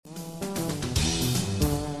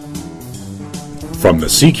From the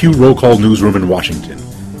CQ Roll Call Newsroom in Washington,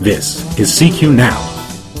 this is CQ Now,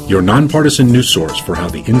 your nonpartisan news source for how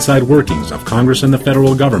the inside workings of Congress and the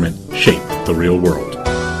federal government shape the real world.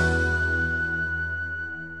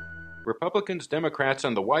 Republicans, Democrats,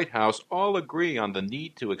 and the White House all agree on the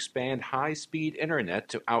need to expand high-speed internet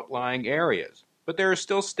to outlying areas. But there are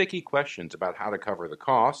still sticky questions about how to cover the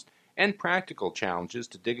cost and practical challenges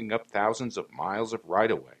to digging up thousands of miles of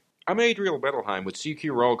right-of-way. I'm Adriel Bettelheim with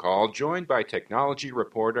CQ Roll Call, joined by technology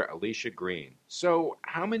reporter Alicia Green. So,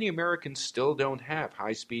 how many Americans still don't have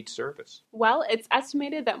high-speed service? Well, it's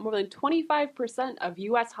estimated that more than 25% of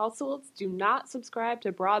U.S. households do not subscribe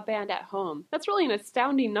to broadband at home. That's really an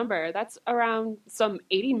astounding number. That's around some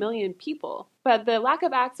 80 million people. But the lack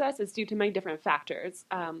of access is due to many different factors.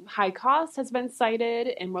 High cost has been cited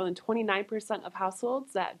in more than 29% of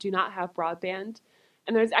households that do not have broadband.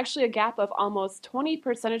 And there's actually a gap of almost 20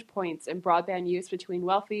 percentage points in broadband use between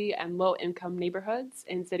wealthy and low-income neighborhoods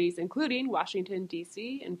in cities including Washington,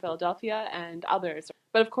 D.C., and Philadelphia, and others.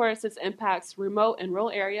 But of course, this impacts remote and rural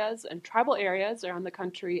areas and tribal areas around the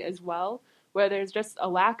country as well, where there's just a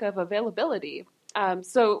lack of availability.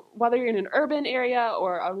 So whether you're in an urban area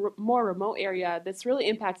or a more remote area, this really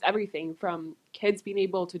impacts everything from kids being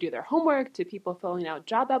able to do their homework to people filling out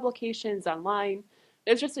job applications online.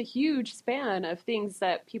 There's just a huge span of things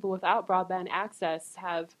that people without broadband access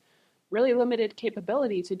have really limited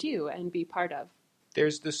capability to do and be part of.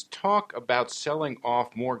 There's this talk about selling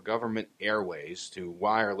off more government airways to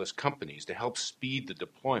wireless companies to help speed the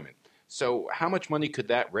deployment. So how much money could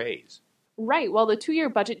that raise? Right. Well, the 2-year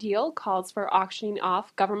budget deal calls for auctioning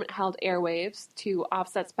off government-held airwaves to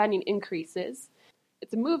offset spending increases.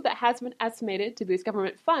 It's a move that has been estimated to boost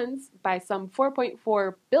government funds by some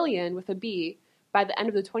 $4.4 billion with a B by the end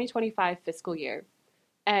of the 2025 fiscal year.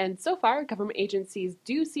 And so far, government agencies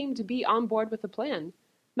do seem to be on board with the plan.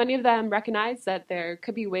 Many of them recognize that there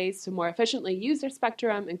could be ways to more efficiently use their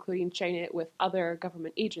spectrum, including sharing it with other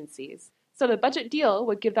government agencies. So the budget deal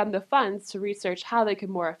would give them the funds to research how they could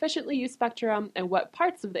more efficiently use spectrum and what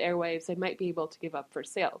parts of the airwaves they might be able to give up for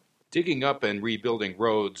sale. Digging up and rebuilding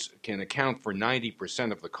roads can account for 90%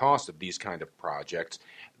 of the cost of these kind of projects.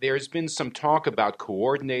 There's been some talk about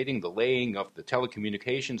coordinating the laying of the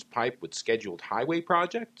telecommunications pipe with scheduled highway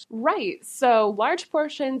projects. Right. So large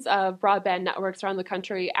portions of broadband networks around the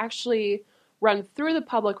country actually run through the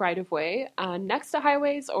public right-of-way, next to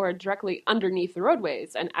highways or directly underneath the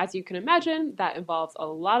roadways. And as you can imagine, that involves a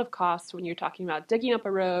lot of costs when you're talking about digging up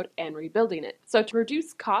a road and rebuilding it. So to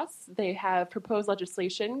reduce costs, they have proposed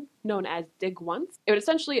legislation known as Dig Once. It would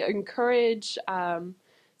essentially encourage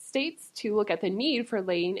states to look at the need for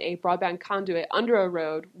laying a broadband conduit under a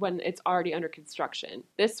road when it's already under construction.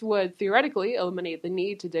 This would theoretically eliminate the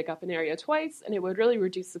need to dig up an area twice, and it would really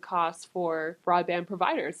reduce the cost for broadband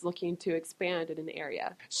providers looking to expand in an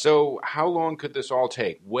area. So how long could this all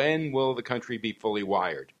take? When will the country be fully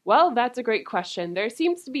wired? Well, that's a great question. There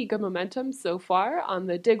seems to be good momentum so far on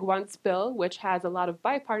the Dig Once bill, which has a lot of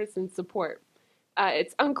bipartisan support.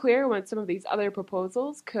 It's unclear when some of these other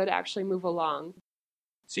proposals could actually move along.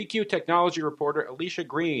 CQ technology reporter Alicia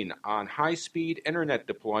Green on high-speed internet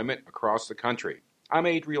deployment across the country. I'm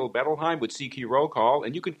Adriel Bettelheim with CQ Roll Call,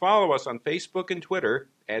 and you can follow us on Facebook and Twitter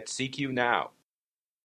at CQ Now.